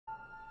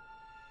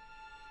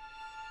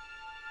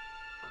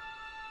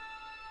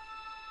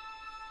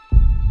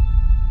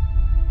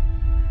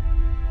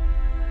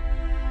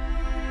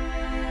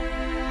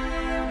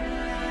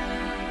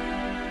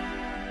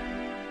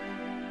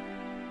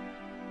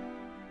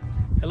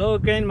Hello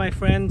again, my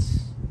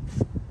friends,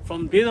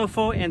 from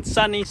beautiful and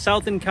sunny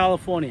Southern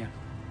California.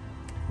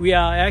 We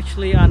are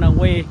actually on our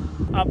way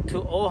up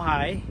to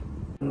Ojai.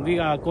 We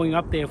are going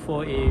up there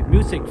for a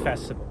music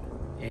festival.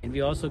 And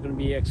we're also going to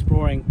be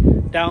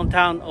exploring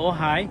downtown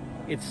Ojai.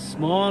 It's a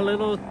small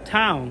little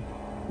town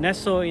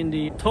nestled in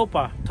the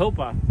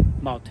Topatopa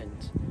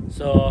mountains.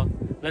 So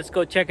let's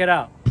go check it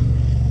out.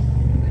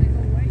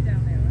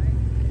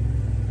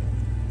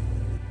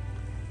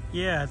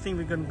 Yeah, I think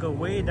we're gonna go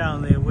way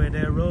down there where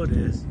that road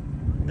is.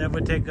 That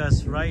would take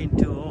us right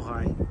into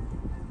Ojai.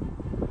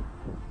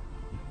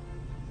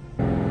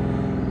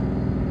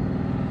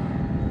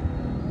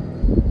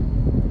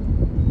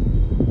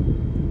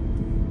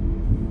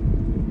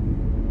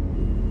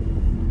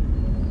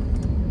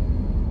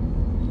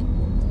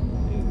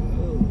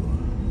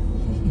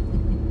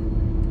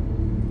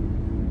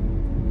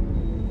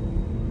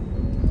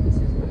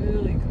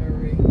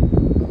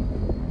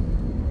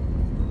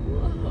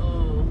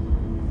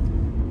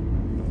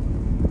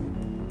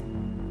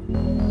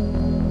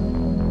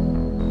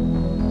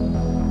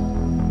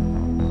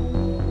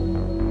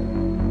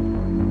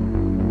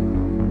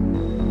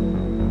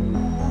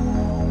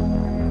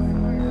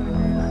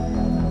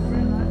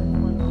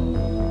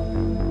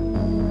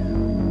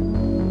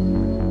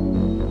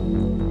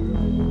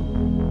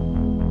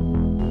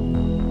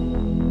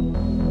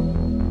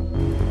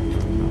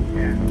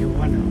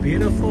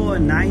 Beautiful,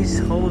 nice,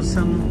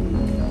 wholesome,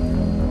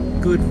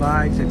 good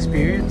vibes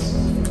experience.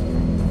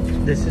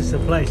 This is the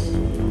place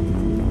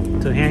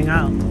to hang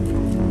out.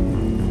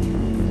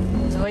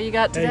 So what you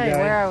got today?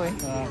 Where are we?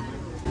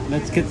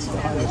 Let's get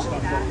started.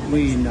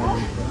 We in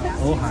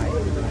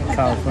Ojai,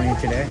 California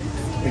today.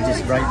 We're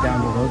just right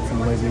down the road from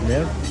where we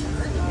live.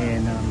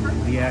 And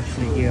we're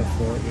actually here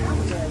for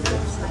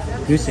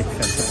a music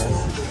festival.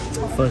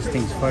 First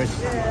things first,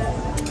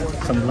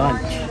 some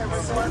lunch.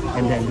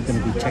 And then we're going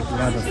to be checking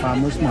out the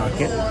farmers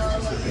market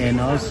and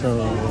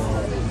also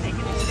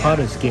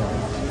Potter's Guild.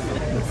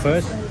 But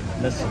first,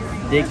 let's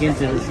dig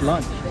into this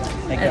lunch.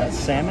 I got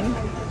salmon,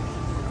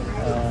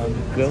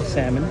 grilled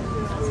salmon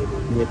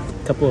with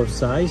a couple of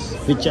sides,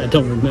 which I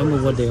don't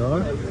remember what they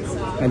are.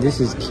 And this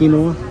is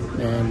quinoa,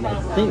 and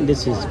I think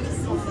this is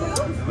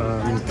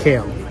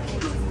kale.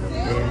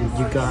 And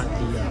you got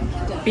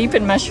the beef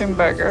and mushroom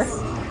burger.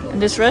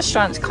 And this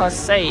restaurant's called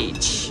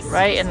Sage,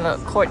 right in the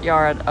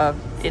courtyard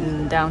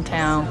in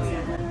downtown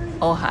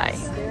Ojai.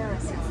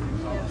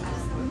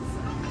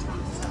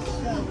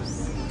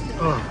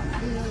 Oh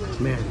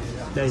man,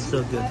 that is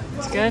so good.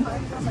 It's good?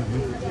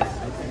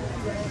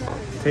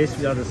 Taste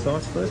the other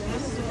sauce first.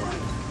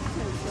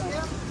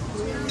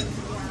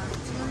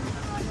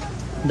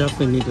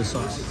 Definitely need the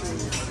sauce.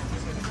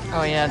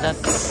 Oh yeah,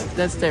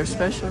 that's their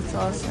special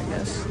sauce, I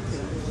guess.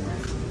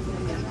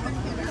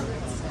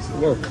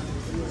 Whoa.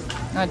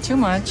 Not too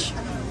much.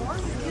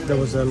 There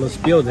was a little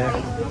spill there.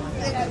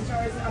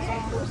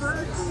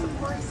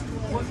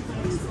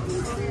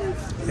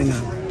 Hang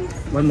on.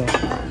 One more.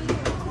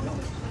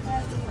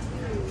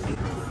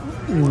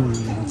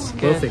 It's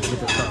perfect with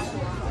the sauce.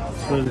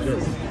 It's really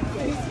good.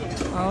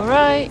 All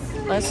right,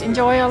 let's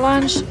enjoy our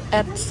lunch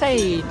at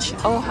Sage,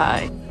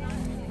 Ojai.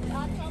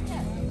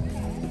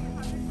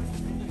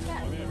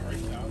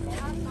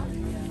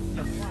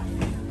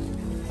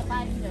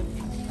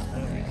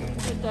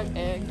 Duck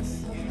eggs.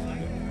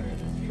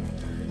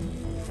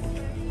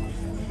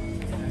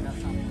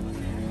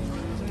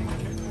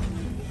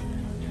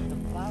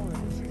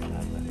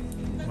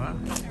 Wow,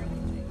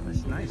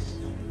 that's nice.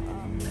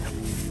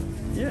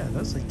 Yeah,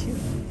 that's like cute.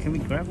 Can we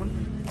grab one?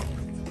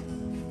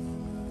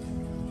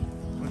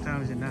 What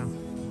time is it now?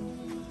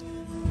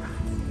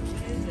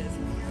 What is this?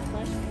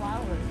 Fresh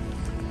flowers.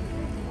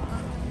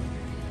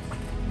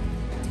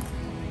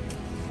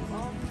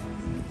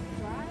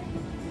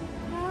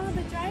 No,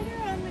 the dried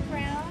are on the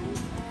ground.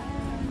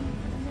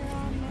 And they're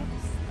all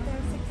mixed.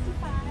 They're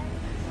 65.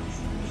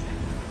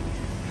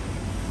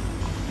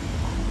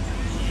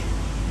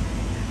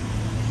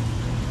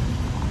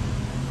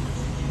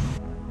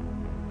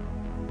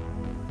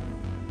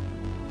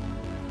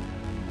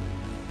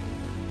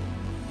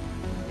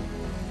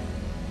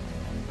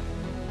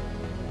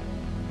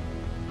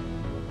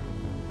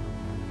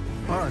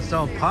 Oh, it's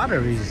all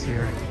potteries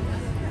here.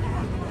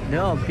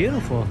 They're all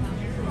beautiful.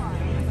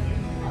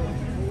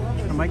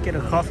 I might get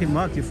a coffee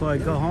mug before I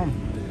go home.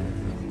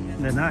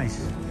 They're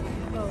nice.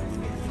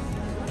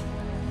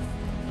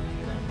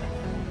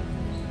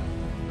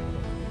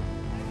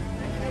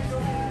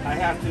 I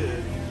have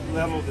to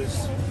level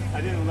this.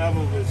 I didn't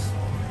level this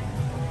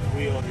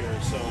wheel here,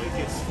 so it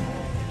gets.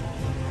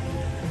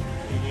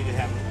 You need to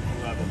have it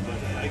level, but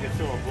I can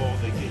throw a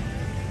bolt.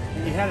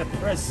 You had to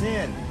press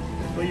in,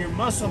 but your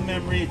muscle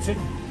memory. It took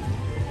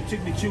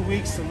me 2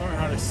 weeks to learn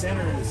how to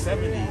center in the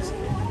 70s,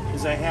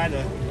 because I had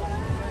to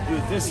do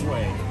it this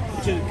way,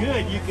 which is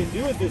good. You can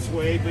do it this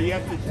way, but you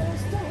have to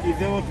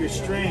develop your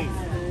strength.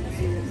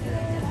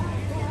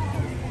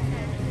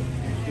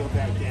 Go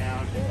back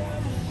down.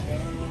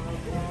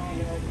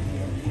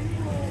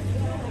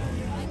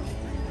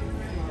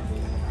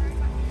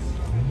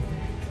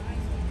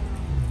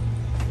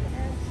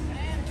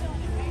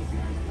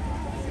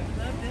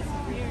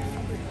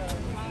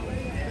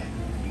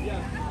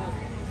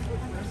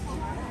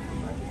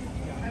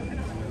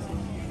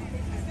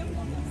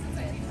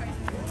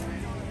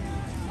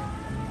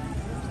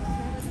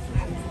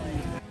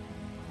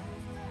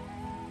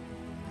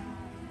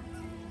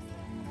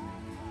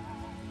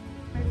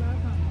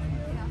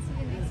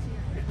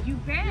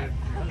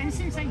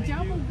 gosh, I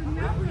doubled the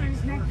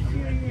numbers next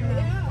year.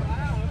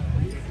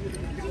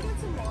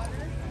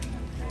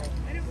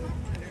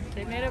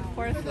 They made of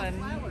porcelain.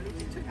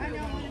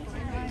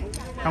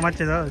 How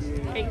much are those?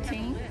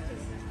 18.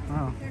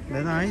 Oh,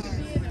 they're nice.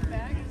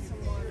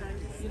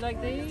 You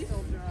like these?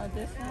 Or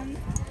this one?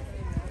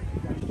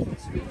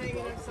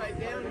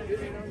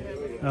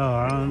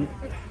 Oh,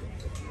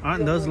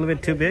 aren't those a little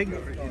bit too big?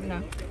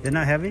 No. They're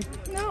not heavy?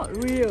 No,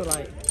 real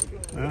light.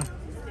 Well,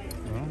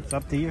 it's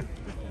up to you.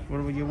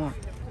 What would you want?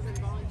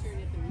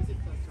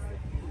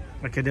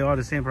 Okay, they're all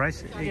the same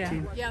price?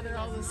 18? Yeah, they're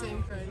all the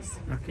same price.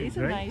 Okay, These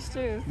are great. nice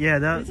too. Yeah,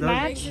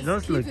 match?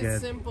 those look Keep it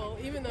good. simple,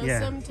 even though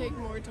Yeah. some take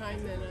more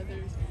time than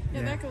others.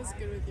 Yeah, that goes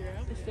good with your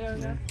outfit. Is there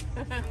enough?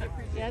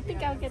 Yeah, I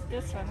think I'll get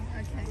this one.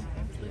 Okay.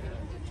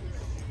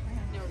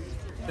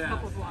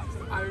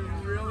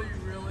 I'm really,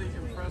 really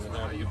impressed with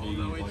how you all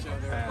know each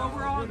other. But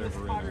we're all in this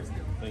Potter's.